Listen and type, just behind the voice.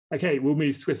Okay, we'll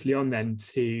move swiftly on then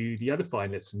to the other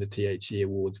finalist from the THE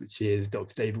Awards, which is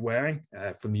Dr. David Wareing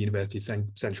from the University of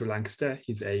Central Lancaster.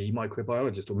 He's a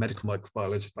microbiologist or medical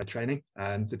microbiologist by training.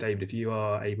 So David, if you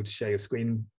are able to share your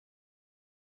screen.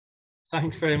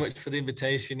 Thanks very much for the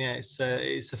invitation. Yeah,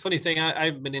 it's a funny thing.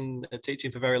 I've been in teaching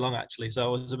for very long, actually, so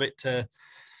I was a bit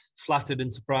flattered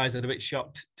and surprised and a bit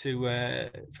shocked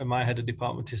for my head of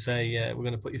department to say we're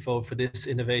going to put you forward for this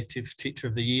innovative teacher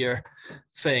of the year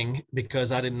thing,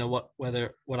 because I didn't know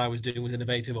whether what I was doing was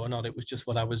innovative or not. It was just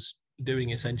what I was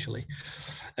doing essentially.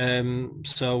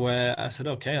 So I said,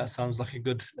 okay, that sounds like a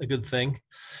good thing.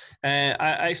 I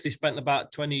actually spent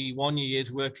about 21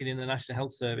 years working in the National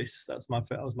Health Service. That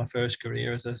was my first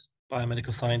career as a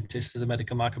biomedical scientist, as a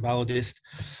medical microbiologist,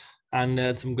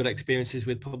 and some good experiences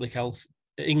with public health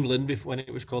England before, when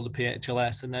it was called the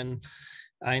PHLS, and then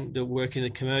I ended up working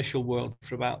in the commercial world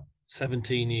for about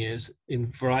 17 years in a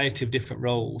variety of different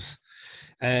roles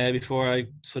before I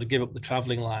sort of gave up the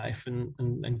travelling life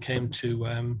and came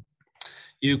to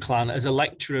UCLan as a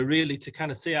lecturer, really to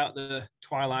kind of see out the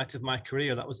twilight of my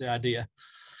career. That was the idea.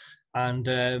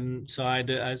 And so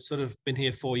I'd sort of been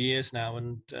here 4 years now,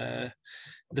 and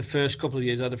the first couple of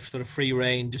years I had a sort of free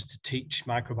reign just to teach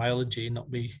microbiology and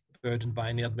not be burdened by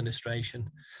any administration.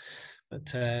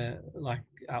 But like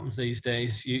happens these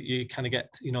days, you kind of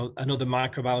get, another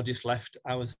microbiologist left.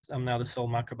 I'm now the sole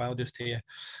microbiologist here,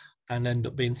 and end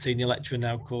up being senior lecturer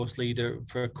now, course leader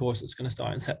for a course that's going to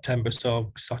start in September. So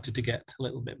I started to get a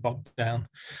little bit bogged down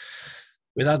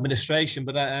with administration,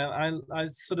 but I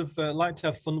sort of like to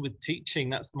have fun with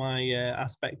teaching. That's my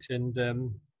aspect. And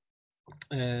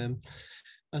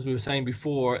as we were saying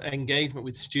before, engagement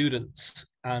with students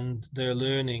and their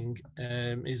learning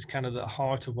is kind of the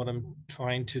heart of what I'm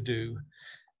trying to do.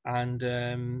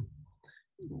 And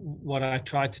what I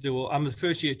tried to do, I'm a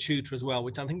first year tutor as well,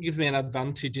 which I think gives me an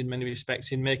advantage in many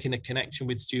respects in making a connection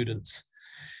with students.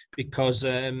 Because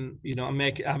having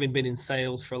been in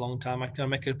sales for a long time, I can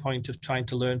make a point of trying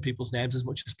to learn people's names as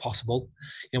much as possible.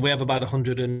 We have about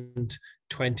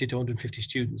 120 to 150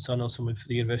 students. So I know some of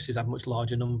the universities have much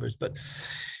larger numbers, but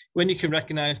when you can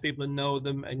recognize people and know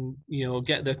them and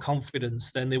get their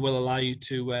confidence, then they will allow you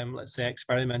to let's say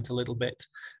experiment a little bit.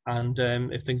 And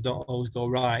if things don't always go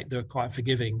right, they're quite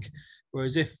forgiving.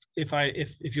 Whereas if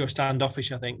you're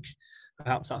standoffish, I think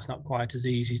perhaps that's not quite as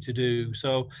easy to do.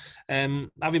 So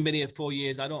having been here 4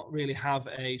 years, I don't really have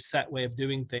a set way of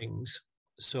doing things.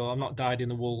 So I'm not dyed in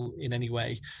the wool in any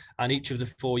way. And each of the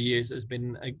 4 years has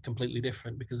been completely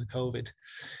different because of COVID.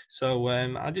 So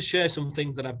I'll just share some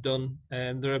things that I've done.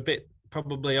 They're a bit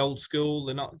probably old school.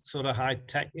 They're not sort of high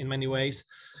tech in many ways.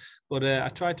 But I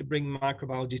try to bring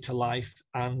microbiology to life.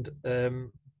 And,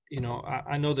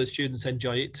 I know that students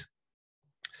enjoy it.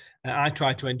 I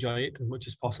try to enjoy it as much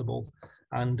as possible,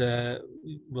 and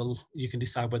you can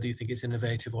decide whether you think it's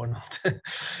innovative or not.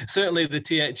 Certainly the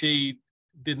THE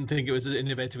didn't think it was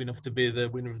innovative enough to be the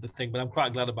winner of the thing, but I'm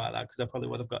quite glad about that, because I probably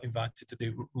would have got invited to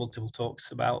do multiple talks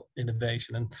about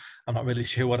innovation, and I'm not really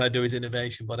sure what I do is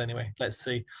innovation, but anyway, let's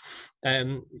see.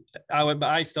 I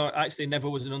actually never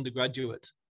was an undergraduate,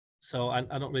 so I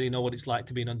don't really know what it's like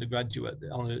to be an undergraduate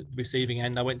on the receiving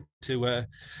end. I went to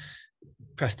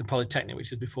Preston Polytechnic, which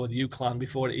was before the UCLan,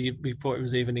 before it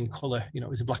was even in colour. It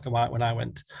was in black and white when I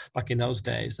went back in those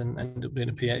days, and ended up doing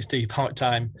a PhD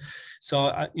part-time. So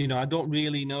I don't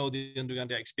really know the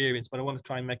undergraduate experience, but I want to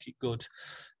try and make it good.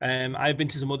 I've been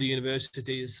to some other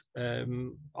universities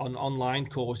on online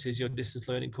courses, distance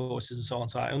learning courses and so on,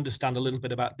 so I understand a little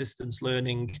bit about distance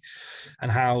learning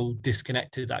and how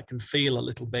disconnected that can feel a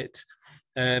little bit.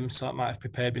 So that might have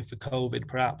prepared me for COVID,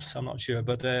 perhaps. I'm not sure,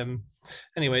 but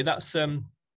anyway, that's a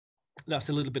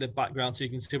little bit of background, so you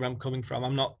can see where I'm coming from.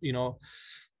 I'm not,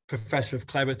 professor of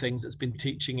clever things that's been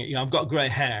teaching it. I've got grey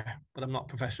hair, but I'm not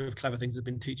professor of clever things that's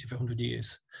been teaching for 100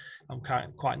 years. I'm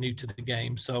quite new to the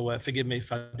game, so forgive me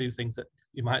if I do things that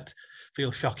you might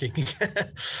feel shocking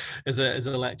as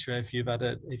a lecturer if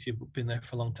you've been there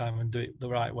for a long time and do it the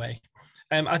right way.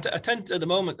 I tend to, at the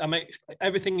moment,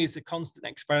 everything is a constant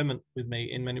experiment with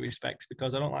me in many respects,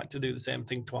 because I don't like to do the same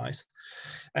thing twice.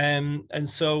 And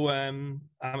so I'm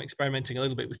experimenting a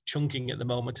little bit with chunking at the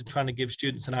moment and trying to give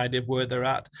students an idea of where they're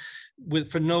at.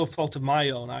 For no fault of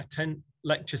my own,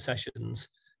 lecture sessions.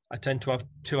 I tend to have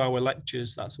 2-hour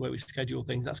lectures. That's the way we schedule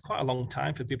things. That's quite a long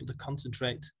time for people to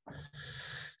concentrate.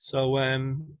 So, I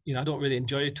don't really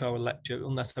enjoy a 2-hour lecture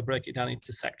unless I break it down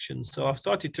into sections. So I've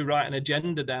started to write an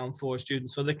agenda down for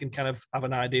students so they can kind of have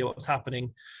an idea what's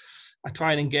happening. I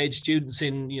try and engage students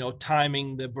in,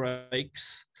 timing the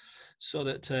breaks, so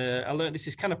that I learned this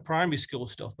is kind of primary school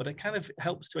stuff, but it kind of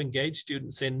helps to engage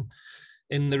students in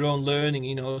in their own learning,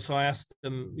 you know. So I asked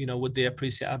them, you know, would they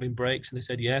appreciate having breaks? And they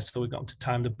said yes. So we got them to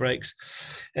time the breaks.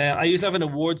 I usually have an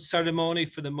awards ceremony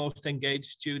for the most engaged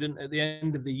student. At the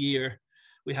end of the year,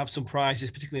 we have some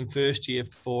prizes, particularly in first year,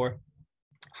 for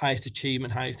highest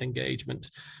achievement, highest engagement,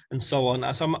 and so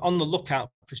on. So I'm on the lookout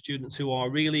for students who are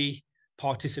really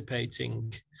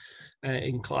participating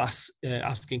in class,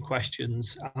 asking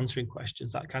questions, answering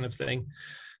questions, that kind of thing.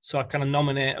 So I kind of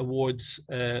nominate awards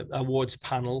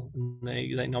panel, and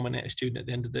they nominate a student at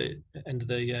the end of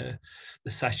the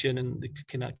session, and they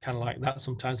can kind of like that.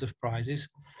 Sometimes there's prizes,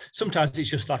 sometimes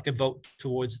it's just like a vote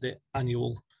towards the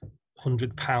annual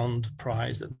 £100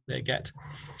 prize that they get.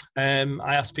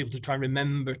 I ask people to try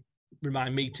and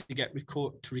remind me to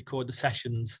record the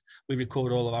sessions. We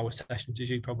record all of our sessions, as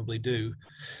you probably do,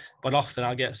 but often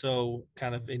I get so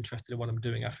kind of interested in what I'm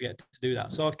doing, I forget to do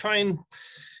that. So I try and,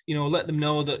 you know, let them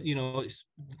know that, you know,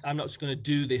 I'm not just going to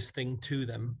do this thing to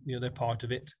them, you know, they're part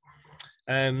of it.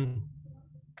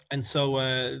 And so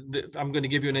I'm going to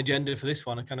give you an agenda for this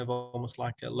one, a kind of almost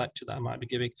like a lecture that I might be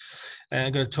giving.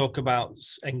 I'm going to talk about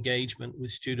engagement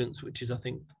with students, which is, I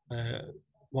think,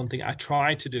 one thing I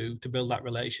try to do to build that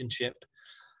relationship.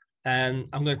 And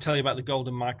I'm going to tell you about the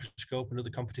golden microscope and other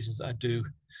competitions that I do.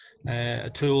 A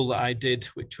tool that I did,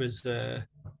 which was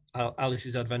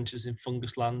Alice's Adventures in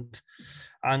Fungus Land,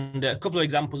 and a couple of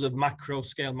examples of macro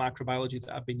scale microbiology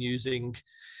that I've been using,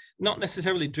 not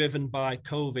necessarily driven by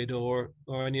COVID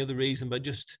or any other reason, but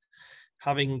just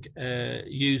having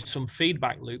used some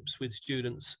feedback loops with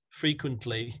students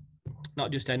frequently,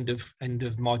 not just end of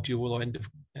module or end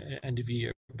of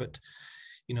year, but,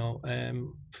 you know,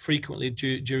 frequently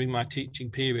during my teaching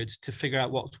periods, to figure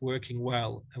out what's working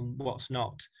well and what's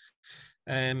not.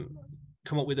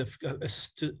 Come up with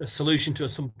a solution to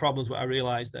some problems where I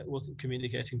realized that wasn't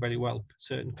communicating very well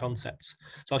certain concepts.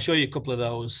 So I'll show you a couple of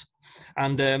those,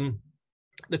 and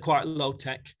they're quite low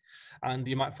tech, and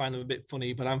you might find them a bit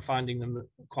funny, but I'm finding them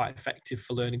quite effective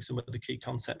for learning some of the key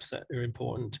concepts that are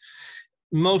important.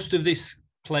 Most of this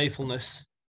playfulness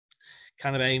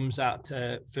kind of aims at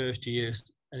first years,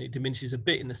 and it diminishes a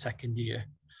bit in the second year,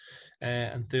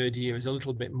 and third year is a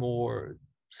little bit more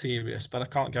serious, but I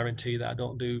can't guarantee that. I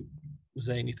don't do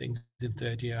zany things in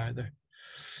third year either.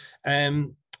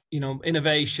 You know,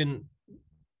 innovation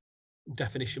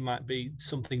definition might be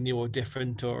something new or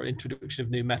different, or introduction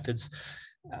of new methods.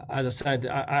 As I said,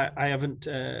 I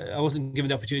wasn't given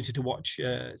the opportunity to watch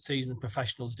seasoned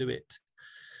professionals do it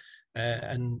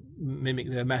and mimic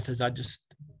their methods. I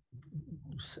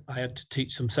had to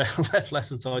teach some sales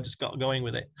lessons, so I just got going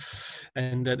with it,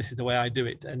 and this is the way I do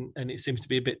it, and it seems to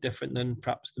be a bit different than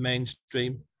perhaps the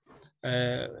mainstream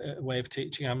way of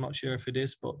teaching. I'm not sure if it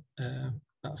is, but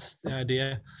that's the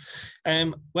idea.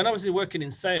 When I was working in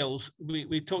sales,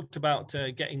 we talked about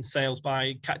getting sales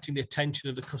by catching the attention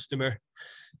of the customer,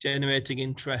 generating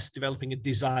interest, developing a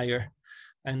desire,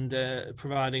 and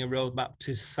providing a roadmap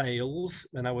to sales.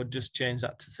 And I would just change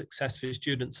that to success for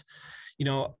students. You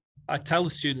know, I tell the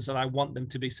students that I want them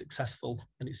to be successful,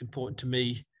 and it's important to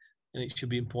me, and it should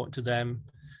be important to them.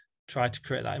 Try to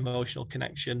create that emotional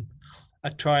connection. I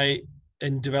try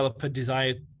and develop a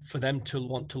desire for them to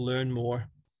want to learn more.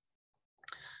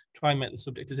 Try and make the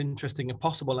subject as interesting as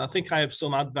possible. And I think I have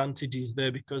some advantages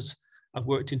there because I've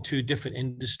worked in 2 different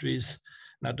industries,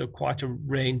 and I do quite a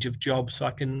range of jobs, so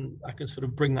I can sort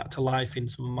of bring that to life in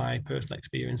some of my personal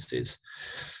experiences.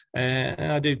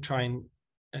 And I do try and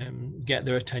get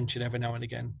their attention every now and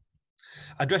again.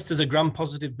 I dressed as a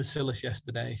gram-positive bacillus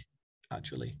yesterday,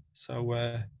 actually.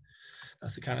 So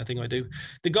that's the kind of thing I do.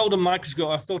 The golden microscope,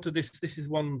 I thought of this. This is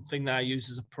one thing that I use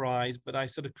as a prize, but I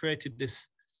sort of created this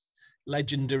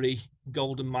legendary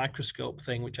golden microscope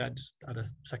thing, which I just had a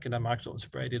second-hand microscope and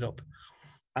sprayed it up.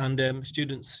 And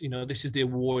students, you know, this is the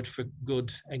award for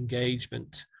good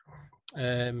engagement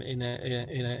in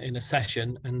a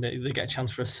session, and they get a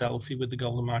chance for a selfie with the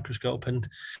golden microscope, and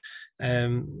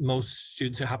most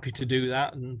students are happy to do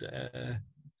that and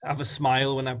have a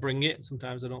smile when I bring it.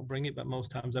 Sometimes I don't bring it, but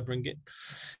most times I bring it.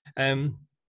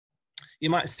 You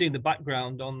might see in the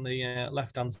background on the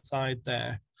left-hand side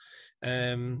there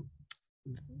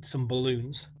some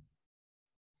balloons.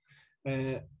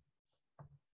 I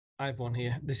have one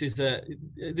here. This is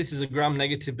a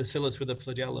gram-negative bacillus with a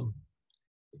flagellum.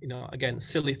 You know, again,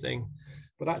 silly thing,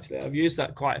 but actually I've used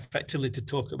that quite effectively to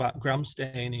talk about gram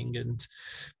staining and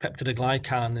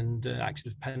peptidoglycan and action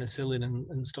of penicillin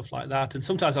and stuff like that. And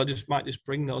sometimes I might just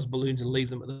bring those balloons and leave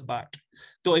them at the back.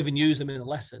 Don't even use them in a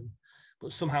lesson,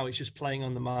 but somehow it's just playing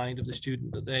on the mind of the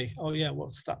student that oh yeah,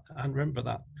 what's that? I remember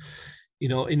that. you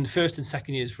know, in the first and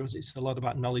second years for us, it's a lot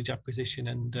about knowledge acquisition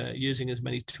and using as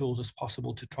many tools as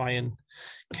possible to try and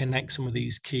connect some of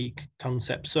these key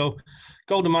concepts. So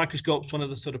Golden Microscope's one of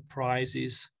the sort of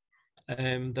prizes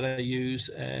that I use,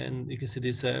 and you can see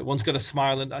this one's got a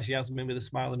smile, and actually has me with a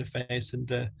smile on her face,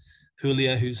 and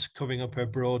Julia, who's covering up her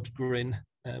broad grin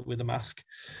with a mask,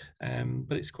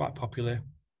 but it's quite popular.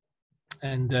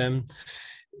 And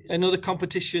another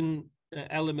competition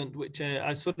element, which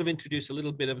I sort of introduced a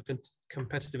little bit of a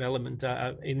competitive element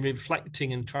in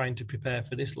reflecting and trying to prepare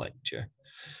for this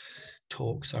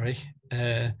talk.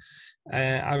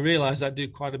 I realized I do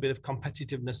quite a bit of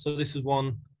competitiveness. So this is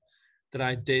one that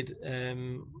I did at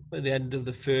the end of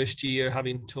the first year,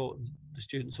 having taught the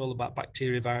students all about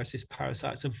bacteria, viruses,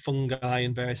 parasites, and fungi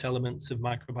and various elements of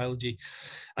microbiology.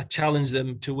 I challenged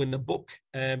them to win a book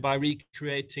by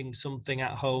recreating something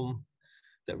at home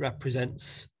that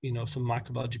represents, you know, some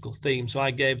microbiological theme. So I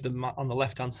gave them, on the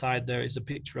left-hand side, there is a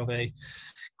picture of a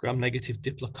gram-negative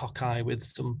diplococci with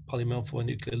some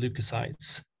polymorphonuclear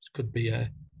leukocytes. It could be a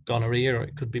gonorrhea or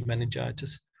it could be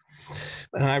meningitis.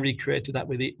 And I recreated that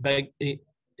with egg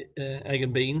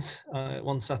and beans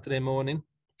one Saturday morning.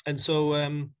 And so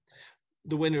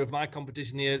the winner of my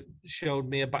competition here showed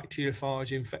me a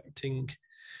bacteriophage infecting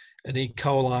an E.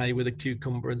 coli with a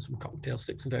cucumber and some cocktail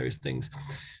sticks and various things.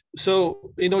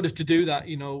 So in order to do that,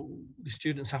 you know, the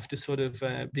students have to sort of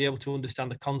be able to understand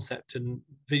the concept and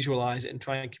visualize it and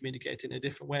try and communicate it in a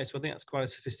different way. So I think that's quite a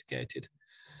sophisticated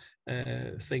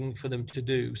thing for them to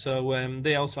do. So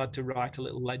they also had to write a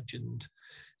little legend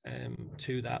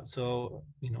to that. So,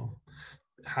 you know,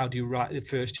 how do you write, the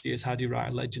first years, how do you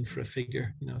write a legend for a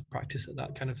figure, you know, practice at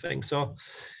that kind of thing. So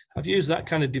I've used that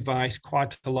kind of device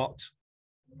quite a lot.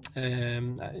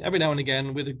 Every now and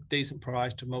again with a decent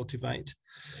prize to motivate.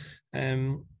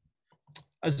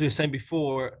 As we were saying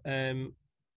before,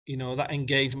 you know, that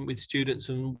engagement with students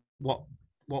and what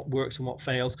works and what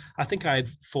fails. I think I had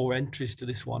 4 entries to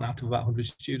this one out of about 100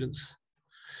 students.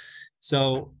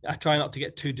 So I try not to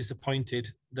get too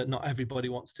disappointed that not everybody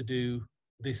wants to do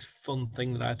this fun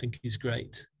thing that I think is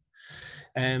great.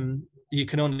 You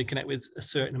can only connect with a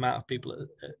certain amount of people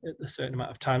at a certain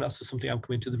amount of time. That's something I'm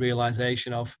coming to the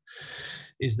realization of,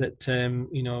 is that,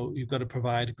 you know, you've got to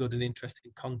provide good and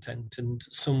interesting content, and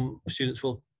some students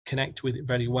will connect with it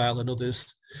very well, and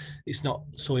others, it's not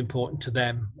so important to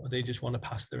them, or they just want to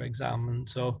pass their exam. And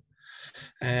so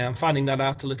I'm finding that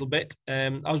out a little bit.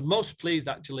 I was most pleased,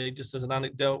 actually, just as an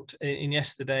anecdote, in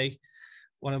yesterday,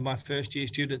 one of my first year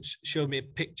students showed me a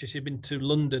picture. She'd been to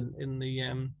London in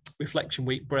the reflection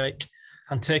week break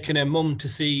and taken her mum to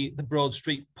see the Broad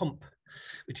Street pump,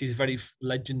 which is very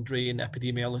legendary in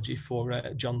epidemiology for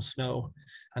John Snow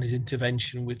and his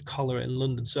intervention with cholera in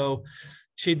London. So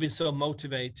she'd been so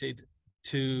motivated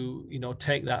to, you know,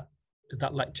 take that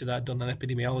lecture that I'd done on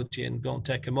epidemiology and go and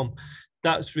take her mum.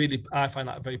 That's really, I find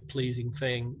that a very pleasing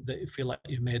thing, that you feel like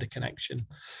you've made a connection.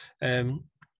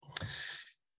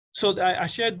 So I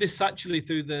shared this actually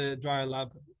through the Dryer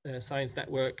Lab Science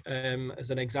Network as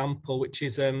an example, which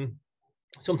is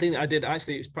something that I did,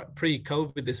 actually, it's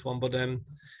pre-COVID, this one, but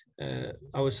I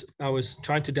was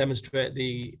trying to demonstrate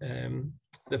the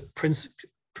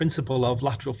principle of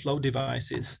lateral flow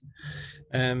devices.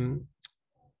 And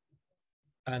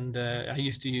I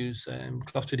used to use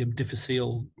Clostridium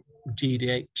difficile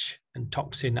GDH and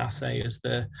toxin assay as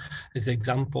the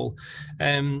example,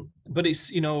 but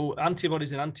it's, you know,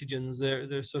 antibodies and antigens,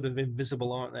 they're sort of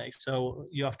invisible, aren't they? So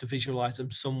you have to visualize them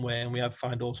some way, and we have to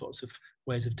find all sorts of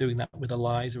ways of doing that with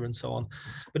ELISA and so on.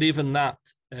 But even that,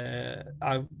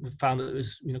 I found that there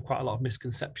was, you know, quite a lot of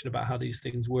misconception about how these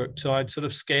things work. So I'd sort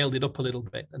of scaled it up a little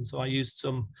bit, and so I used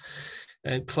some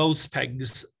clothes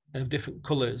pegs of different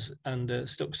colors and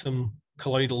stuck some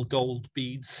colloidal gold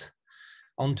beads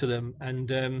onto them. And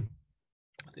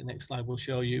I think the next slide will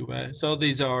show you. So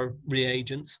these are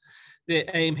reagents. The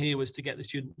aim here was to get the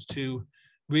students to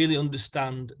really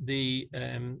understand the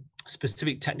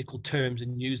specific technical terms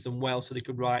and use them well, so they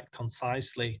could write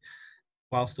concisely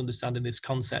whilst understanding this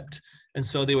concept. And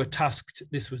so they were tasked,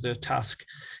 this was their task.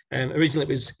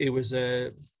 Originally it was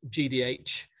a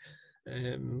GDH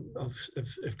of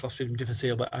Clostridium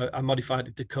difficile, but I modified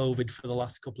it to COVID for the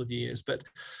last couple of years. But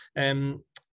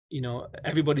you know,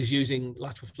 everybody's using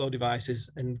lateral flow devices,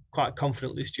 and quite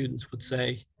confidently students would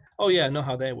say, oh yeah, I know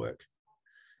how they work.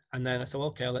 And then I said,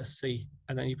 okay, let's see.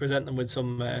 And then you present them with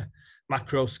some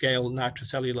macro scale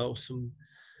nitrocellulose,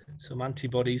 some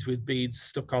antibodies with beads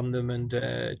stuck on them, and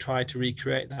try to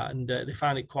recreate that. And they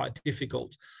found it quite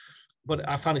difficult. But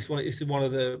I found this is one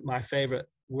of my favorite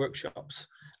workshops,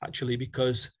 actually,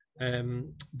 because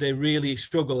they really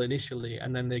struggle initially,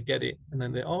 and then they get it, and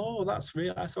then they, oh, that's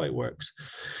how it works.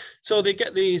 So they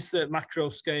get these macro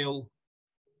scale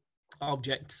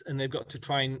objects, and they've got to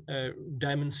try and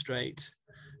demonstrate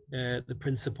the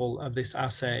principle of this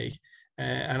assay.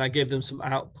 And I gave them some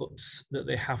outputs that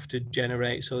they have to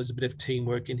generate. So there's a bit of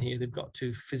teamwork in here. They've got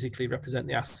to physically represent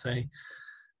the assay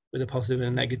with a positive and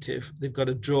a negative. They've got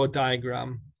to draw a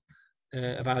diagram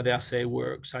of how the assay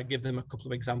works. I give them a couple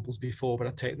of examples before, but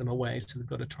I take them away. So they've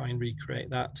got to try and recreate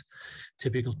that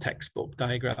typical textbook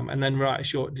diagram, and then write a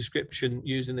short description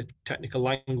using the technical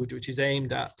language, which is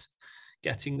aimed at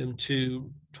getting them to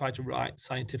try to write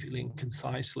scientifically and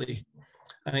concisely.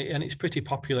 And it's pretty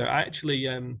popular. I actually,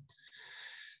 I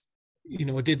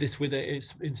did this with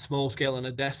it's in small scale on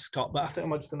a desktop, but I think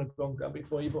I'm just going to go and grab it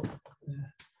for you. But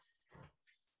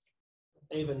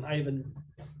I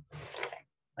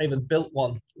even built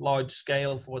one large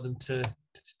scale for them to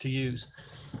use,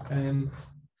 and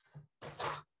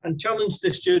challenged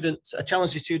the students. I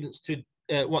challenged the students to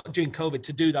during COVID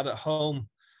to do that at home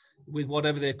with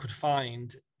whatever they could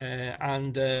find,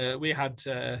 and we had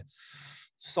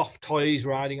soft toys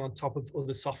riding on top of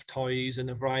other soft toys, and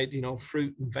a variety,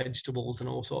 fruit and vegetables and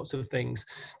all sorts of things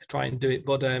to try and do it.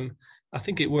 But I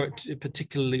think it worked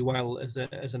particularly well as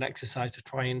an exercise to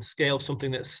try and scale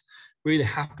something that's really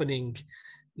happening,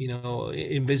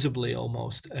 invisibly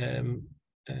almost.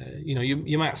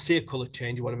 You might see a color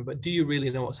change or whatever, but do you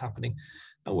really know what's happening?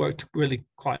 That worked really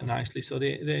quite nicely. So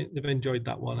they've enjoyed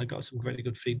that one. I got some very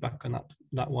good feedback on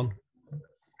that one.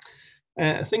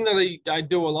 A thing that I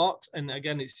do a lot, and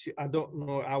again, I don't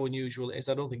know how unusual it is.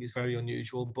 I don't think it's very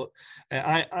unusual, but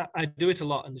I do it a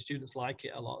lot, and the students like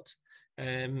it a lot.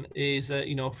 Is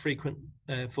frequent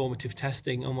formative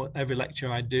testing. Almost every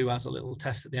lecture I do has a little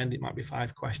test at the end. It might be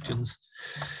 5 questions,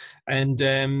 and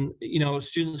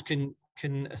students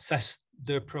can assess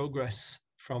their progress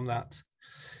from that.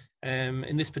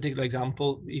 In this particular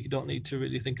example, you don't need to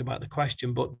really think about the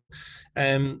question, but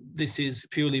this is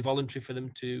purely voluntary for them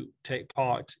to take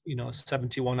part.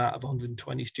 71 out of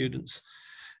 120 students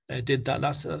did that.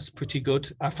 That's pretty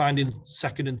good. I find in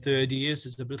second and third years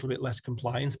there's a little bit less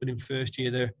compliance, but in first year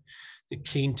they're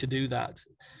keen to do that,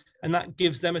 and that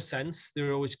gives them a sense.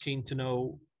 They're always keen to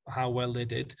know how well they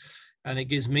did, and it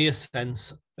gives me a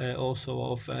sense also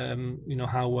of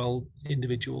how well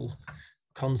individual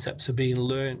concepts are being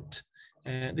learnt.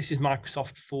 This is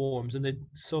Microsoft Forms, and they're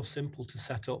so simple to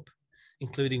set up,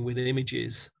 including with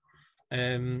images,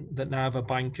 that now have a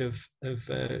bank of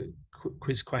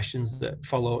quiz questions that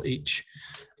follow each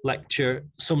lecture.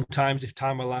 Sometimes, if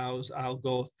time allows, I'll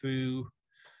go through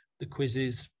the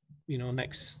quizzes,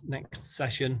 next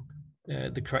session,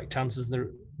 the correct answers,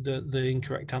 the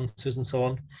incorrect answers, and so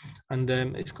on. And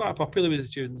it's quite popular with the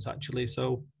students, actually.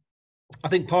 So I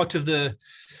think part of the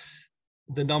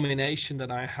nomination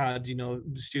that I had, the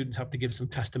students have to give some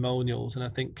testimonials, and I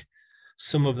think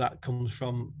some of that comes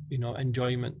from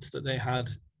enjoyment that they had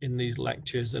in these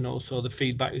lectures, and also the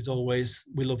feedback is always,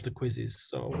 we love the quizzes.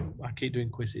 So I keep doing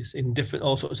quizzes in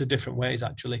all sorts of different ways,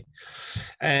 actually.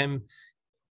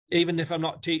 Even if I'm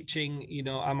not teaching,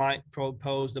 I might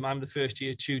propose them. I'm the first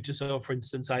year tutor, so for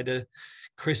instance, I had a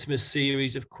Christmas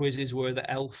series of quizzes where the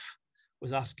elf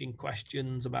was asking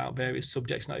questions about various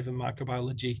subjects, not even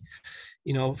microbiology,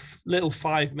 little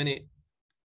 5-minute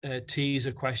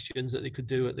teaser questions that they could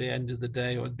do at the end of the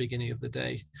day or the beginning of the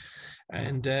day.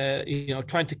 And,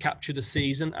 trying to capture the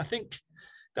season. I think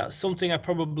that's something I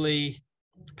probably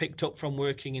picked up from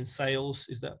working in sales,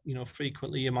 is that,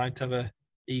 frequently you might have a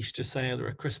Easter sale or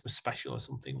a Christmas special or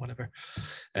something, whatever.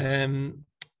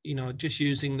 Just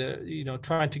using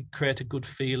trying to create a good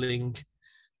feeling.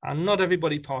 And not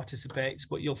everybody participates,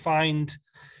 but you'll find,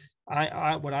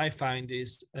 what I find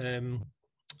is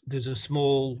there's a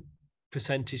small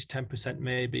percentage, 10%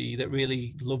 maybe, that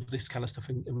really love this kind of stuff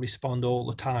and respond all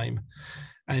the time.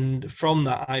 And from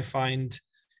that, I find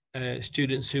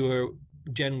students who are,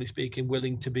 generally speaking,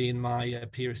 willing to be in my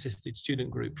peer-assisted student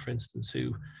group, for instance,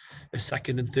 who are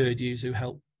second and third years, who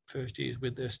help first years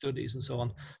with their studies and so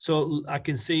on. So I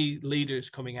can see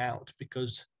leaders coming out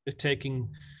because they're taking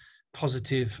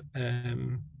positive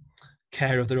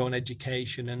care of their own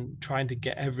education and trying to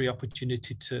get every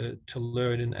opportunity to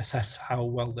learn and assess how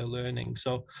well they're learning.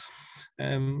 So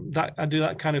that I do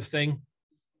that kind of thing.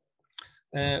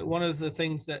 One of the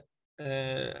things that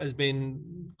has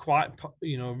been quite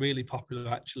really popular,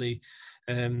 actually,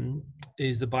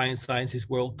 is the Biosciences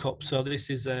World Cup. So this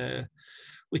is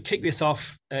we kick this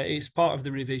off. It's part of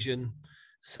the revision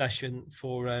session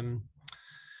for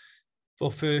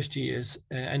for first years,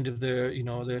 end of their,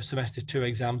 their semester 2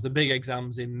 exams, the big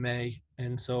exams in May.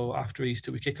 And so after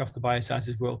Easter, we kick off the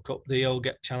Biosciences World Cup. They all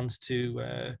get a chance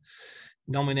to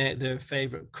nominate their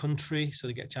favorite country. So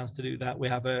they get a chance to do that. We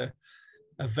have a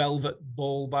velvet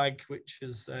ball bag, which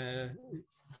is a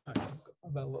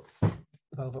velvet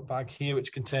bag here,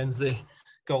 which contains the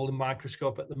golden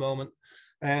microscope at the moment.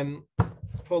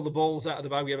 Pull the balls out of the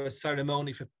bag. We have a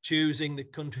ceremony for choosing the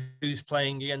country who's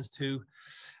playing against who.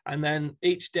 And then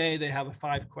each day they have a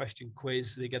 5-question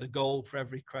quiz. They get a goal for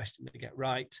every question they get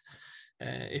right.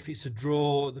 If it's a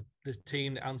draw, the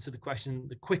team that answered the question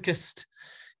the quickest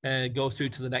goes through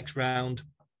to the next round.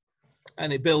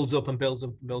 And it builds up and builds up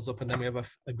and builds up. And then we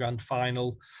have a grand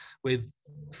final with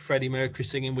Freddie Mercury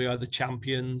singing "We Are the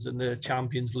Champions" and the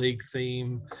Champions League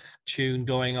theme tune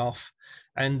going off.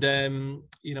 And,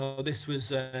 this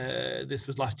was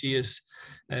last year's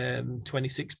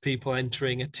 26 people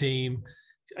entering a team.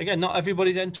 Again, not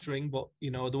everybody's entering, but,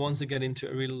 the ones that get into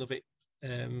it really love it.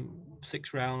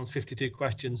 6 rounds, 52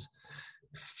 questions.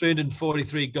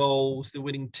 343 goals, the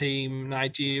winning team,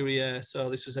 Nigeria. So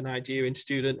this was a Nigerian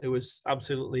student who was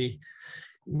absolutely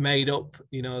made up,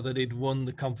 that he'd won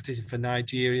the competition for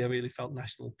Nigeria, really felt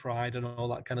national pride and all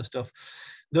that kind of stuff.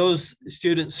 Those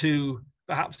students who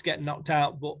perhaps get knocked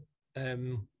out, but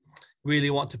really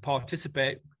want to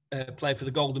participate, play for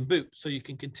the Golden Boot. So you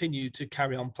can continue to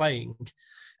carry on playing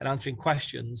and answering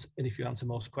questions. And if you answer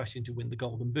most questions, you win the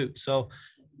Golden Boot. So,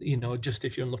 just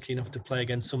if you're unlucky enough to play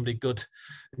against somebody good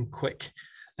and quick,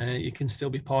 you can still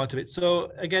be part of it. So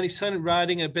again, it's kind of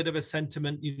riding a bit of a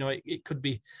sentiment. It could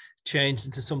be changed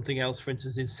into something else. For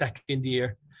instance, in second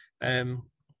year,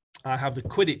 I have the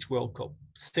Quidditch World Cup,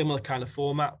 similar kind of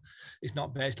format. It's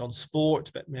not based on sport,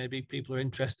 but maybe people are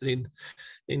interested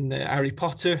in Harry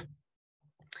Potter.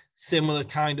 Similar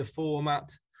kind of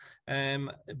format.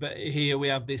 But here we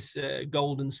have this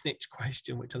golden snitch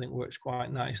question, which I think works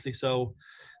quite nicely. So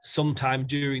sometime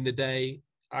during the day,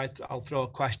 I'll throw a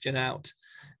question out,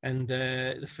 and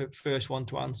the first one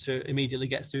to answer immediately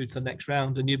gets through to the next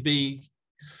round. And you'd be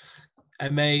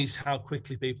amazed how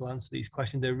quickly people answer these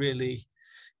questions. They're really,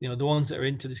 the ones that are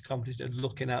into this competition are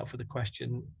looking out for the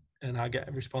question, and I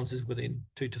get responses within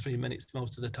 2 to 3 minutes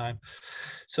most of the time.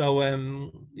 So,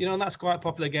 and that's quite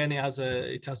popular. Again, it has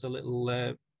a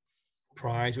little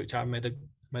prize, which I made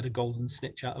a golden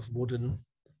snitch out of wood and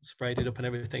sprayed it up and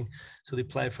everything. So they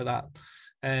play for that.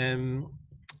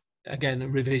 Again, a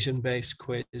revision-based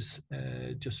quiz,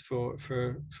 just for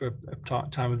a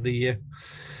time of the year.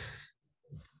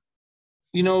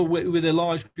 With a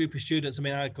large group of students,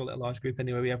 I call it a large group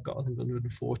anyway. We have got, I think,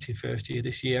 140 first year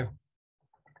this year.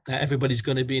 Everybody's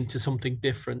going to be into something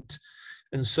different.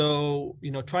 And so,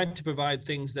 trying to provide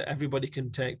things that everybody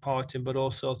can take part in, but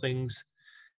also things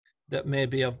that may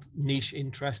be of niche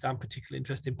interest. I'm particularly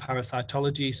interested in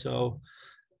parasitology. So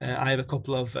I have a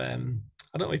couple of, I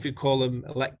don't know if you call them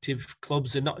elective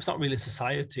clubs. It's not really a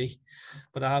society,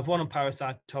 but I have one on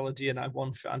parasitology and I have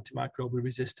one for antimicrobial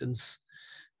resistance.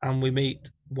 And we meet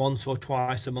once or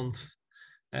twice a month,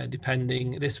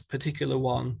 depending. This particular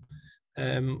one,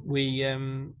 we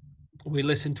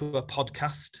listen to a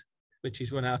podcast, which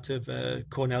is run out of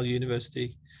Cornell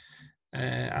University.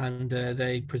 And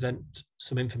they present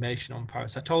some information on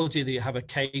parasitology. They have a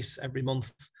case every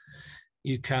month.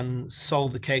 You can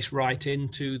solve the case right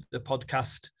into the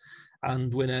podcast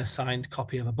and win a signed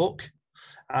copy of a book.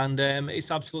 And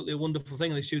it's absolutely a wonderful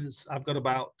thing. The students, I've got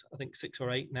about, I think, 6 or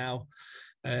 8 now,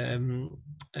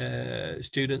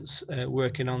 students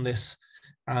working on this.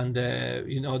 And,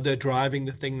 they're driving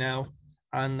the thing now.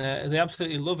 And they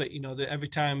absolutely love it. Every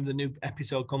time the new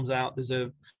episode comes out, there's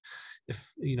a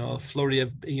flurry of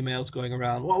emails going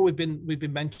around. Well, we've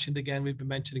been mentioned again.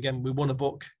 We won a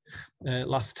book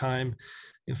last time.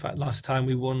 In fact, last time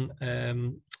we won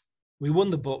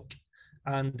the book,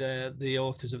 and the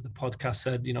authors of the podcast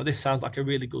said, this sounds like a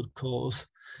really good cause,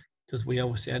 because we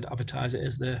obviously advertise it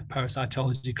as the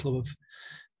Parasitology Club of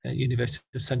University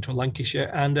of Central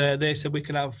Lancashire, and they said we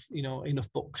can have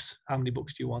enough books. How many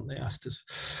books do you want? They asked us.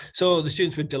 So the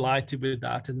students were delighted with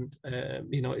that, and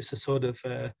it's a sort of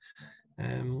a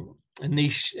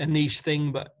niche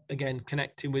thing, but again,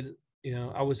 connecting with,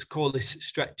 I would call this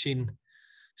stretching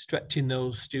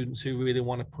those students who really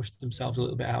want to push themselves a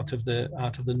little bit out of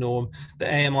the norm. The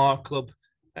AMR Club,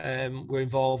 we're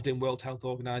involved in World Health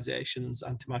Organization's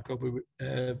antimicrobial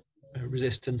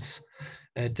resistance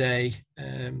day,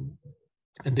 and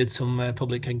did some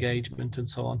public engagement and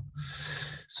so on.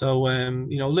 So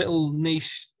little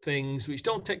niche things which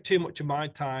don't take too much of my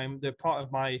time. They're part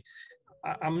of my,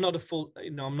 I'm not a full,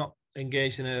 I'm not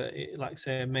engaged in like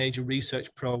say a major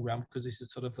research program, because this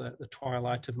is sort of the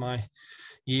twilight of my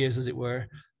years, as it were.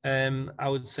 I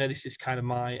would say this is kind of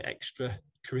my extra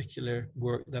curricular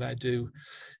work that I do,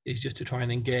 is just to try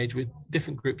and engage with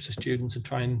different groups of students and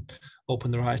try and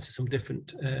open their eyes to some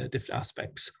different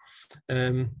aspects.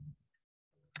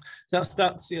 That's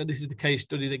this is the case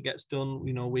study that gets done.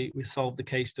 We solve the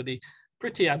case study.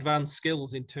 Pretty advanced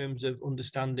skills in terms of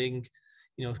understanding,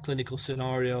 clinical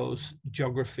scenarios,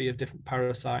 geography of different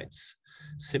parasites,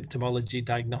 symptomology,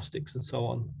 diagnostics, and so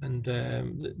on. And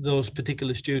those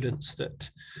particular students that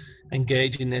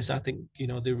engage in this, I think,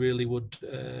 they really would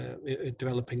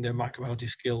developing their microbiology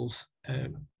skills,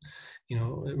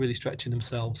 really stretching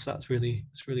themselves. It's really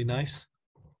nice.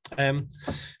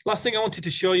 Last thing I wanted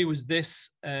to show you was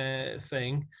this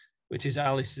thing, which is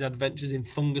Alice's Adventures in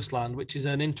Fungus Land, which is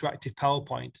an interactive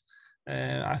PowerPoint.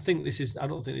 I don't think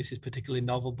this is particularly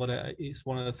novel, but it's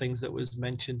one of the things that was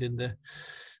mentioned in the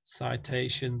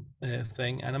citation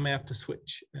thing. And I may have to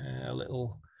switch a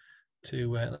little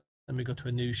to, let me go to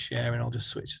a new share, and I'll just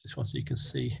switch this one so you can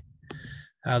see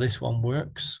how this one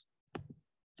works.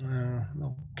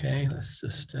 Okay, let's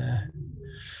just,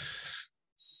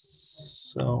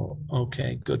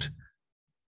 okay, good.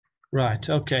 Right,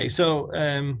 okay, so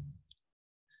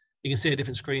you can see a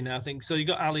different screen now, I think. So you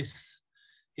got Alice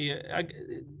here.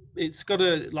 It's got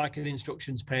like an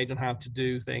instructions page on how to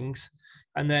do things,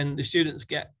 and then the students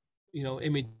get,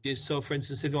 images. So for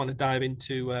instance, if you want to dive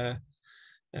into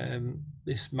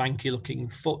this manky looking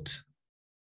foot,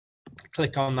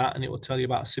 click on that and it will tell you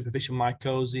about superficial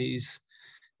mycoses.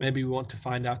 Maybe we want to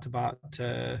find out about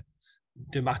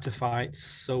dermatophytes,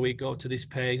 so we go to this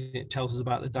page and it tells us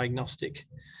about the diagnostic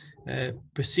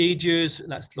procedures.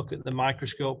 Let's look at the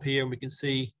microscope here, and we can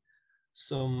see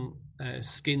some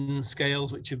skin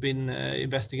scales which have been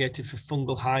investigated for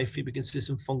fungal hyphae. We can see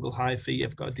some fungal hyphae.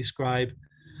 You've got to describe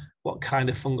what kind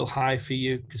of fungal hyphae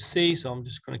you can see, so I'm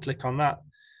just going to click on that.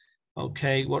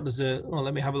 Okay,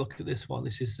 let me have a look at this one.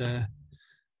 This is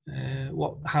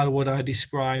how would I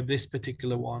describe this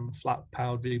particular one? Flat,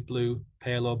 powdery, blue,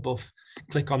 pale, or buff.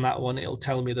 Click on that one, it'll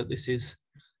tell me that this is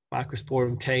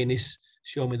Microsporum canis,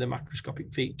 show me the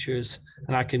macroscopic features,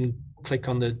 and I can click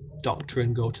on the doctor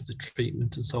and go to the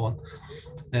treatment and so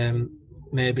on.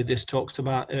 Maybe this talks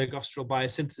about ergosterol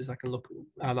biosynthesis. I can look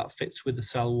at how that fits with the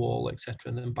cell wall, etc.,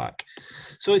 and then back.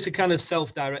 So it's a kind of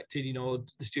self-directed,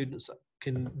 the students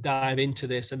can dive into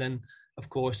this, and then of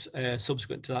course,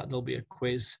 subsequent to that, there'll be a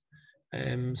quiz.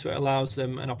 So it allows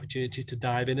them an opportunity to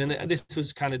dive in. And this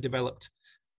was kind of developed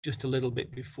just a little bit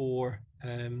before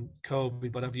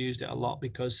COVID, but I've used it a lot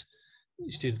because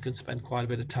students can spend quite a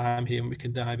bit of time here, and we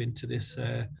can dive into this,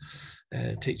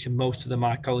 teaching most of the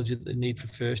mycology that they need for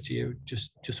first year,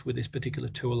 just with this particular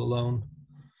tool alone.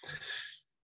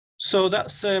 So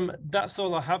that's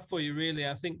all I have for you, really.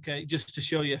 I think just to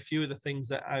show you a few of the things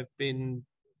that I've been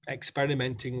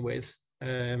experimenting with.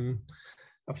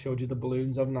 I've showed you the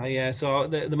balloons, haven't I? Yeah. So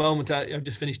at the moment, I've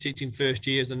just finished teaching first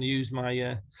years, and used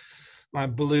my my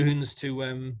balloons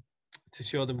to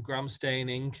show them gram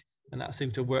staining, and that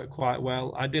seemed to work quite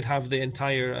well. I did have the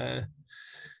entire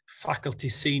faculty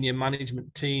senior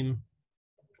management team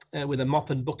with a mop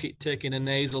and bucket taking a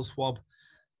nasal swab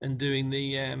and doing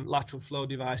the lateral flow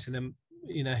device in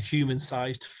a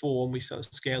human-sized form. We sort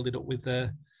of scaled it up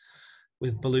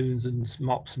with balloons and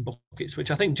mops and buckets,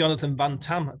 which I think Jonathan Van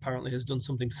Tam apparently has done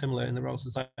something similar in the Royal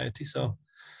Society. So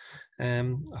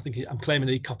I think I'm claiming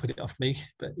that he copied it off me,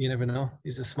 but you never know.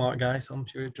 He's a smart guy, so I'm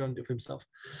sure he droned it for himself.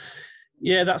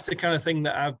 Yeah, that's the kind of thing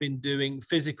that I've been doing: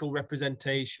 physical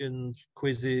representations,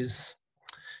 quizzes,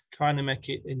 trying to make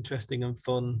it interesting and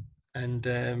fun,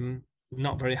 and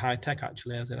not very high tech,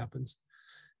 actually, as it happens.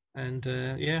 And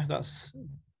yeah, that's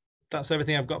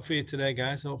everything I've got for you today,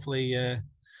 guys. Hopefully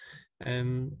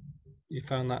you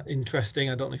found that interesting.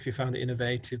 I don't know if you found it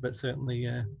innovative, but certainly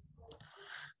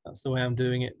that's the way I'm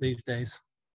doing it these days.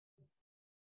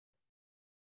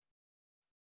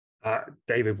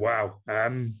 David, wow.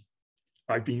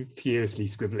 I've been furiously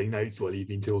scribbling notes while you've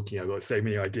been talking. I've got so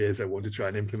many ideas I want to try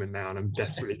and implement now, and I'm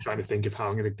desperately trying to think of how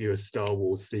I'm going to do a Star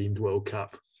Wars themed World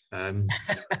Cup. I love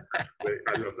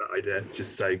that idea. It's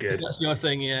just so good. That's your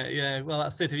thing, yeah. Well,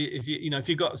 that's it. If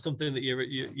you've got something that you're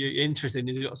interested in,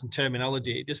 you've got some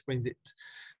terminology, it just brings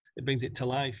it to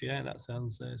life. Yeah, that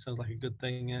sounds like a good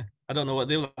thing. Yeah, I don't know what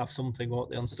they'll have something,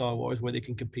 won't they, on Star Wars where they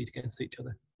can compete against each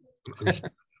other. I'm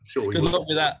sure we Good luck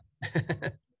with that.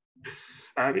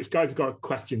 If guys have got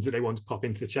questions that they want to pop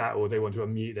into the chat or they want to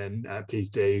unmute, then please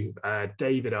do.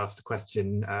 David asked a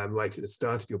question right at the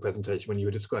start of your presentation when you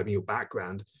were describing your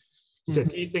background. So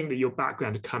do you think that your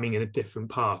background of coming in a different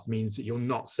path means that you're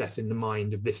not set in the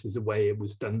mind of this is the way it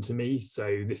was done to me,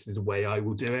 so this is the way I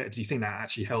will do it? Do you think that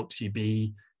actually helps you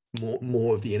be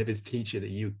more of the innovative teacher that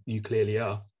you clearly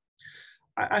are?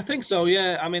 I think so,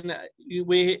 yeah. I mean,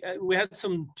 we had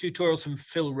some tutorials from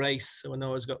Phil Race. So I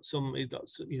know he's got,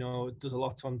 does a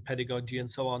lot on pedagogy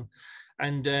and so on.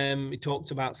 And he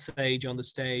talked about sage on the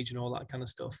stage and all that kind of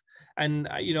stuff. And,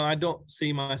 I don't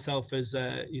see myself as,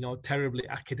 terribly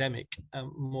academic.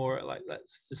 More like,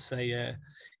 let's just say,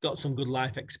 got some good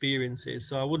life experiences.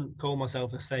 So I wouldn't call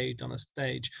myself a sage on a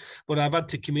stage. But I've had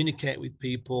to communicate with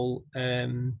people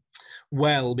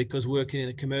well, because working in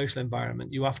a commercial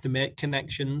environment, you have to make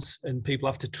connections and people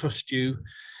have to trust you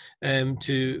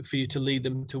for you to lead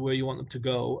them to where you want them to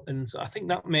go. And so I think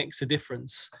that makes a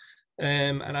difference.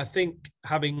 And I think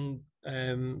having,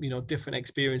 different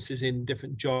experiences in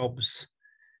different jobs,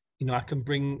 I can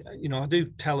bring, I do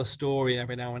tell a story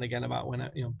every now and again about when,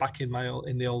 back in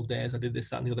the old days, I did this,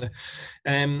 that, and the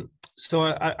other. So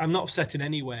I'm not set in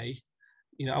any way.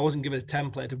 I wasn't given a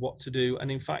template of what to do.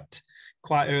 And in fact,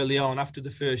 quite early on, after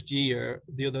the first year,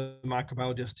 the other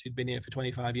microbiologist who'd been here for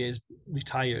 25 years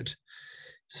retired.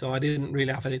 So I didn't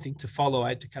really have anything to follow. I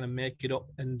had to kind of make it up.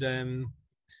 And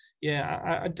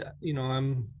I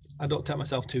don't take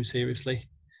myself too seriously.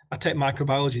 I take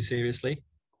microbiology seriously.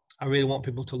 I really want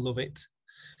people to love it.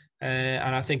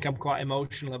 And I think I'm quite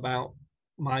emotional about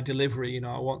my delivery.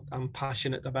 I'm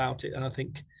passionate about it. And I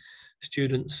think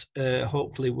students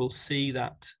hopefully will see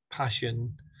that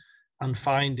passion and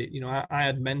find it. I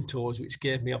had mentors which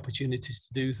gave me opportunities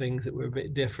to do things that were a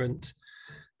bit different.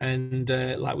 And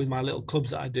like with my little clubs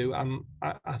that I do,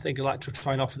 I think I like to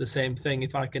try and offer the same thing.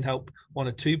 If I can help one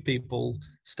or two people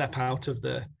step out of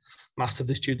the mass of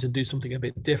the students and do something a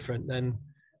bit different, then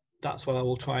that's what I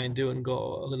will try and do, and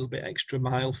go a little bit extra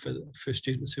mile for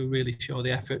students who really show the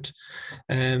effort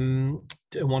and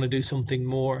want to do something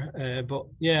more. But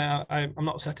yeah, I'm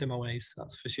not set in my ways,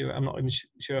 that's for sure. I'm not even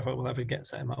sure if I will ever get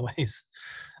set in my ways.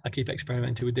 I keep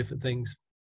experimenting with different things.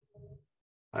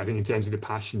 I think in terms of the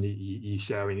passion that you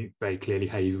show, and very clearly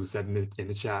Hazel said in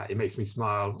the chat, it makes me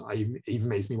smile. It even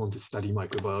makes me want to study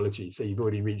microbiology. So you've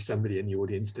already reached somebody in the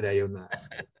audience today on that,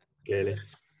 clearly.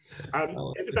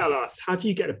 Isabel asks, how do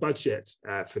you get a budget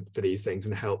for these things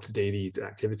and help to do these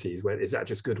activities? Is that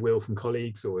just goodwill from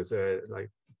colleagues, or is there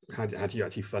how do you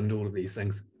actually fund all of these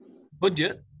things?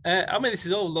 Budget? I mean, this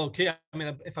is all low key. I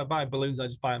mean, if I buy balloons, I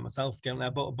just buy them myself. I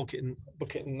bought a bucket and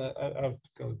I'll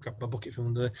go grab my bucket from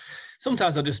under.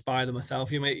 Sometimes I just buy them myself.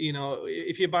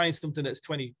 If you're buying something that's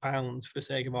 £20 for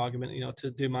sake of argument,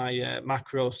 to do my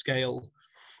macro scale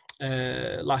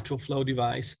lateral flow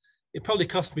device, it probably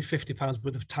cost me £50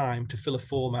 worth of time to fill a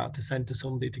form out to send to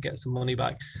somebody to get some money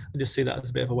back. I just see that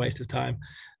as a bit of a waste of time.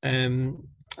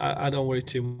 I don't worry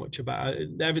too much about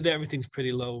it. Everything's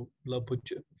pretty low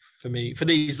budget for me for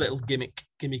these little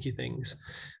gimmicky things.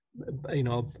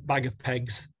 Bag of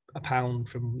pegs, £1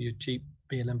 from your cheap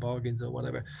B&M bargains or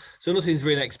whatever. So nothing's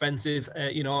really expensive.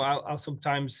 I'll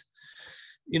sometimes,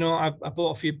 I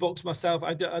bought a few books myself.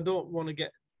 I don't want to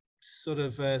get sort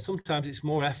of. Sometimes it's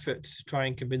more effort to try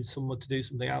and convince someone to do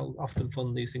something. I'll often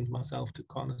fund these things myself,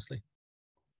 quite honestly.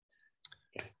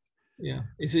 Yeah,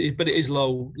 but it is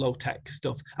low tech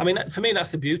stuff. I mean, for me, that's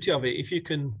the beauty of it. If you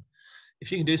can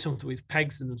do something with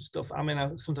pegs and stuff. I mean,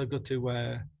 I sometimes go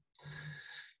to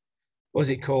what's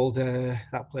it called?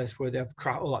 That place where they have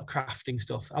all that crafting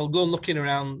stuff. I'll go looking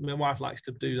around. My wife likes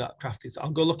to do that crafting. So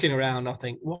I'll go looking around. I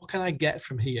think, what can I get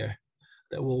from here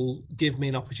that will give me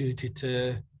an opportunity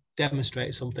to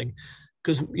demonstrate something?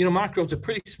 Because microbes are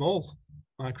pretty small.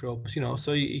 Microbes,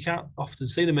 so you can't often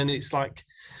see them, and it's like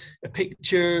a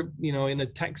picture, in a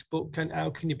textbook. And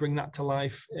how can you bring that to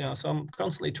life? So I'm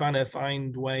constantly trying to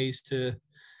find ways to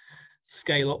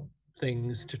scale up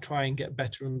things to try and get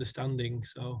better understanding.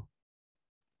 So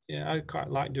yeah, I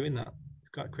quite like doing that. It's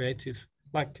quite creative.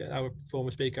 Like our former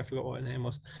speaker, I forgot what her name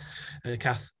was,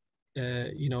 Kath.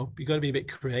 You got to be a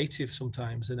bit creative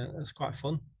sometimes, and it's quite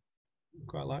fun. I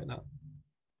quite like that.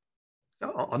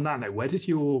 On that note,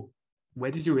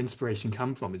 where did your inspiration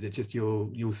come from? Is it just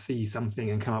you'll see something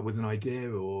and come up with an idea,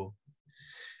 or?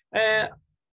 I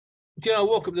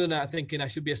woke up the other night thinking I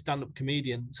should be a stand-up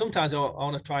comedian. Sometimes I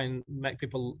want to try and make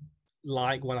people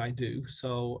like what I do.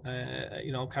 So,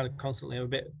 kind of constantly I'm a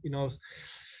bit,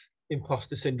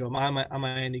 imposter syndrome. Am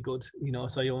I any good? So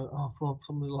well,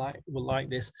 somebody will like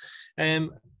this.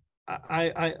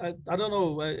 I don't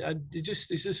know. It's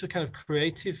just a kind of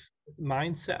creative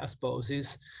mindset, I suppose.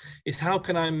 Is how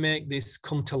can I make this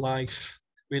come to life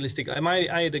realistically?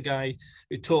 I had a guy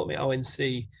who taught me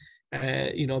ONC,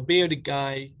 bearded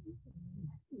guy,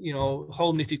 you know,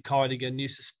 whole knitted cardigan,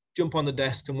 used to jump on the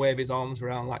desk and wave his arms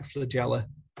around like flagella.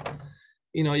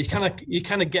 You know, you kind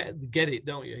of get it,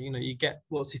 don't you? You know, you get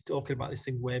what's he talking about, this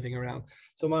thing waving around.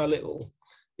 So my little,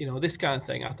 you know, this kind of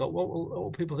thing, I thought, what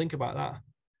will people think about that?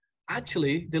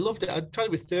 Actually, they loved it. I tried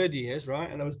it with third years,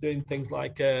 right? And I was doing things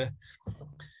like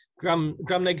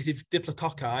gram-negative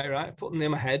diplococci, right? Put them near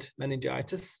my head,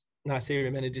 meningitis,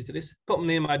 Neisseria meningitis. Put them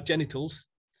near my genitals,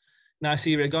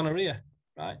 Neisseria gonorrhea,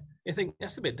 right? You think,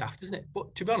 that's a bit daft, isn't it?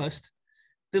 But to be honest,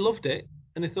 they loved it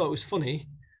and they thought it was funny,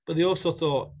 but they also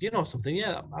thought, you know something?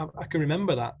 Yeah, I can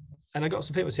remember that. And I got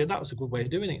some people saying that was a good way of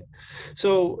doing it.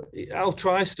 So I'll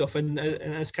try stuff. And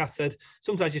as Kath said,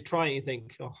 sometimes you try it and you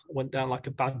think, oh, I went down like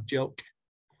a bad joke.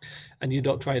 And you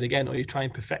don't try it again, or you try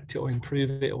and perfect it or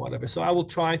improve it or whatever. So I will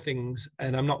try things,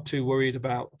 and I'm not too worried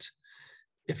about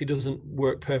if it doesn't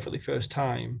work perfectly first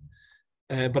time.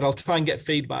 But I'll try and get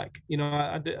feedback. You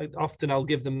know, often I'll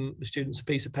give the students a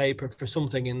piece of paper for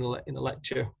something in the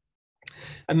lecture,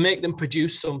 and make them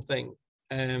produce something.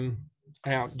 I'm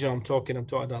talking. I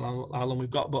don't know how long we've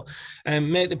got, but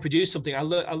make them produce something.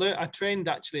 I trained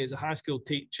actually as a high school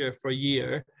teacher for a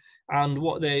year, and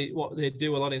what they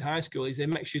do a lot in high school is they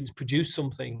make students produce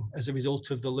something as a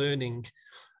result of the learning,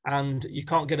 and you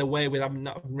can't get away with having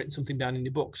not written something down in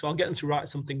your book. So I'll get them to write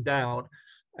something down,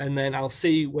 and then I'll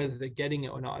see whether they're getting it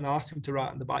or not, and I'll ask them to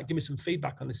write on the back, give me some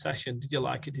feedback on the session. Did you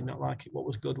like it? Did you not like it? What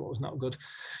was good? What was not good?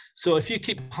 So if you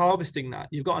keep harvesting that,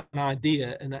 you've got an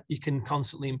idea, and that you can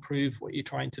constantly improve what you're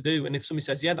trying to do. And if somebody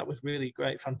says, yeah, that was really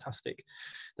great, fantastic,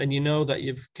 then you know that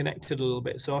you've connected a little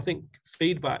bit. So I think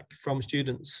feedback from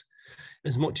students,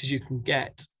 as much as you can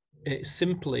get, it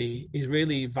simply is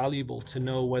really valuable to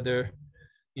know whether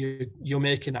you're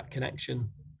making that connection.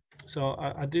 So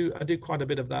I do quite a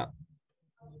bit of that.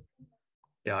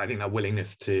 Yeah, I think that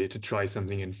willingness to try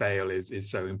something and fail is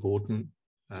so important.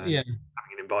 Yeah,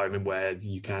 having an environment where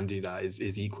you can do that is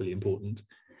equally important.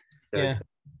 Yeah,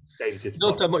 Dave's just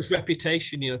don't have much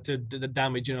reputation, you know, to do the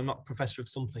damage. You know, I'm not a professor of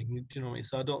something, you know what I mean?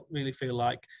 So I don't really feel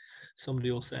like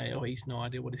somebody will say, oh, he's no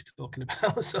idea what he's talking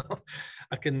about. So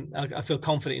I feel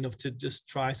confident enough to just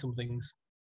try some things.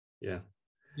 Yeah.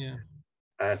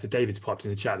 So David's popped in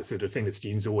the chat, the sort of thing that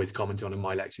students always comment on in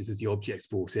my lectures is the objects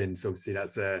brought in. So obviously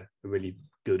that's a really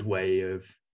good way of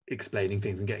explaining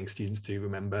things and getting students to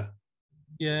remember.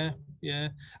 Yeah.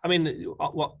 I mean,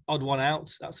 what odd one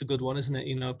out? That's a good one, isn't it?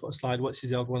 You know, put a slide, what's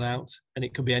the odd one out? And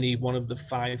it could be any one of the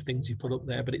 5 things you put up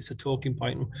there, but it's a talking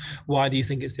point. Why do you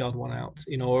think it's the odd one out?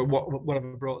 You know, or what have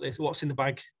I brought this? What's in the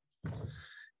bag?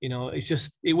 You know, it's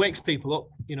just, it wakes people up.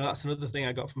 You know, that's another thing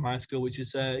I got from high school, which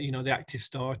is, you know, the active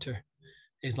starter.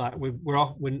 Is like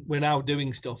we're now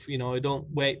doing stuff. You know, don't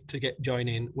wait to join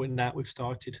in. We've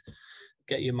started.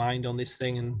 Get your mind on this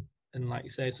thing, and like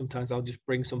you say, sometimes I'll just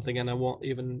bring something and I won't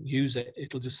even use it.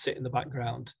 It'll just sit in the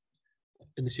background,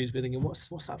 and the students be thinking,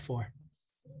 "What's that for?"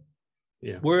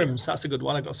 Yeah, worms. That's a good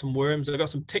one. I got some worms. I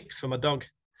got some ticks for my dog.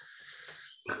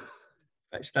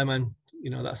 Fetch them, and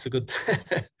you know that's a good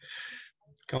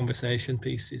conversation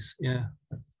pieces. Yeah.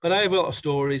 But I have a lot of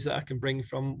stories that I can bring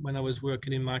from when I was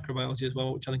working in microbiology as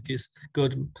well, which I think is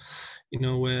good, you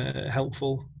know,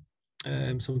 helpful,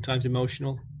 sometimes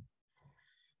emotional.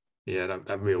 Yeah,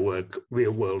 that real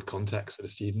world context for the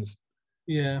students.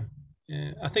 Yeah.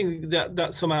 I think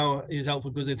that somehow is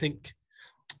helpful because I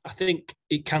think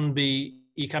it can be,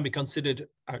 you can be considered.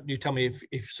 You tell me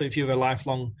if you're a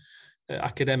lifelong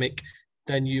academic,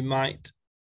 then you might.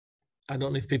 I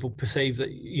don't know if people perceive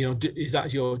that, you know, is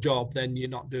that your job? Then you're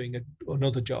not doing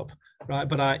another job, right?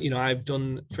 But I've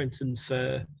done, for instance,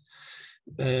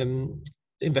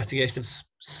 investigation of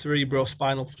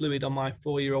cerebrospinal fluid on my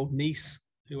 4-year-old niece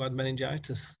who had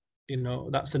meningitis. You know,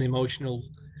 that's an emotional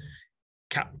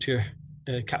capture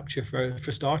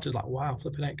for starters. Like, wow,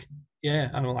 flipping heck, yeah.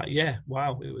 And I'm like, yeah,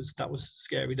 wow, that was a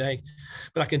scary day.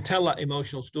 But I can tell that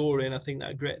emotional story, and I think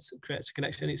that creates a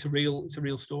connection. It's a real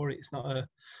story. It's not a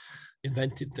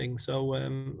invented thing. So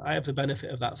I have the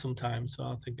benefit of that sometimes. So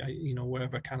I think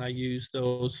wherever I can, I use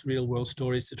those real world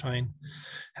stories to try and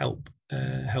help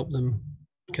them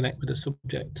connect with the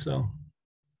subject. So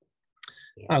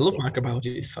I love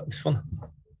microbiology. It's fun.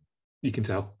 You can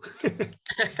tell. Is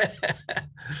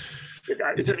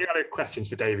there any other questions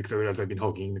for David? Because I realize I've been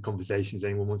hogging the conversations.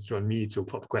 Anyone wants to unmute or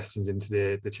pop questions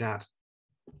into the chat?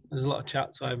 There's a lot of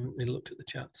chat, so I haven't really looked at the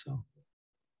chat. So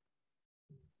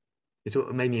it's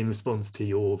mainly in response to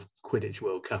your Quidditch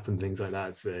World Cup and things like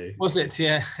that. So was it?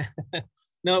 Yeah.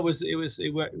 No,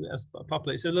 it worked as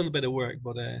popular. It's a little bit of work,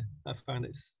 but I found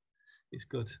it's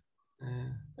good.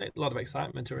 A lot of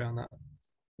excitement around that.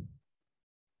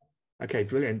 Okay,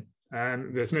 brilliant.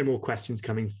 There's no more questions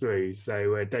coming through.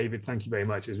 So, David, thank you very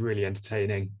much. It was really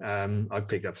entertaining. I've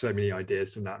picked up so many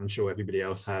ideas from that. I'm sure everybody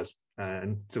else has.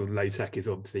 And sort of low tech is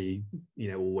obviously,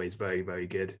 always very, very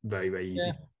good, very, very easy.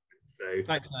 Yeah. So,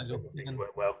 thanks, Nigel. Things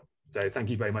work well. So, thank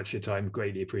you very much for your time.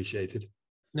 Greatly appreciated.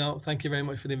 No, thank you very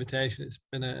much for the invitation. It's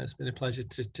been a pleasure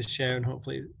to share, and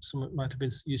hopefully some might have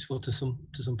been useful to some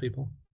people.